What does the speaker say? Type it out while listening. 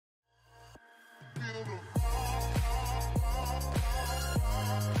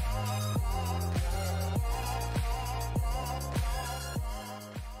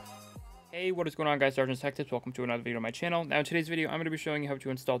Hey, what is going on, guys? SargeantsTechTips. Welcome to another video on my channel. Now in today's video, I'm going to be showing you how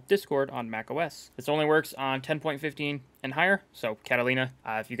to install Discord on macOS. This only works on 10.15 and higher, so Catalina.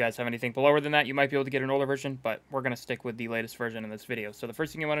 If you guys have anything lower than that, you might be able to get an older version, but we're going to stick with the latest version in this video. So the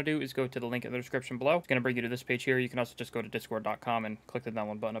first thing you want to do is go to the link in the description below. It's going to bring you to this page here. You can also just go to discord.com and click the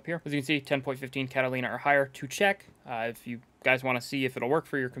download button up here. As you can see, 10.15 Catalina or higher. To check, if you guys want to see if it'll work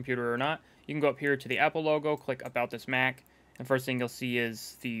for your computer or not, you can go up here to the Apple logo, click About This Mac, and first thing you'll see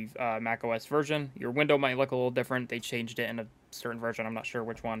is the macOS version. Your window might look a little different. They changed it in a certain version. I'm not sure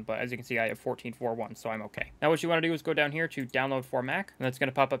which one, but as you can see, I have 14.4.1, so I'm okay. Now what you want to do is go down here to Download for Mac, and that's going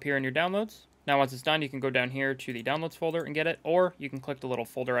to pop up here in your downloads. Now once it's done, you can go down here to the downloads folder and get it, or you can click the little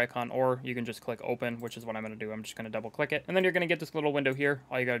folder icon, or you can just click open, which is what I'm going to do. I'm just going to double click it, and then you're going to get this little window here.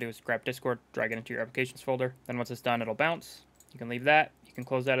 All you got to do is grab Discord, drag it into your applications folder. Then once it's done, it'll bounce. You can leave that. You can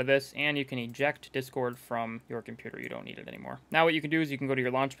close out of this, and you can eject Discord from your computer. You don't need it anymore. Now what you can do is you can go to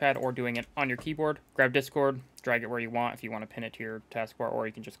your Launchpad or doing it on your keyboard, grab Discord, drag it where you want if you want to pin it to your taskbar, or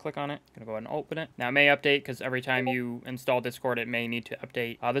you can just click on it. I'm going to go ahead and open it. Now it may update because every time you install Discord, it may need to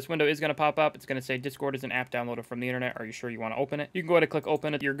update. This window is going to pop up. It's going to say Discord is an app downloaded from the internet. Are you sure you want to open it? You can go ahead and click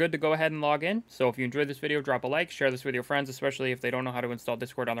open it. You're good to go ahead and log in. So if you enjoyed this video, drop a like, share this with your friends, especially if they don't know how to install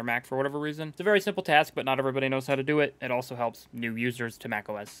Discord on their Mac for whatever reason. It's a very simple task, but not everybody knows how to do it. It also helps new users to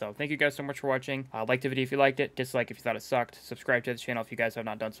macOS. So thank you guys so much for watching. Like the video if you liked it, dislike if you thought it sucked, subscribe to the channel if you guys have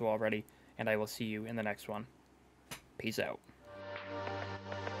not done so already, and I will see you in the next one. Peace out.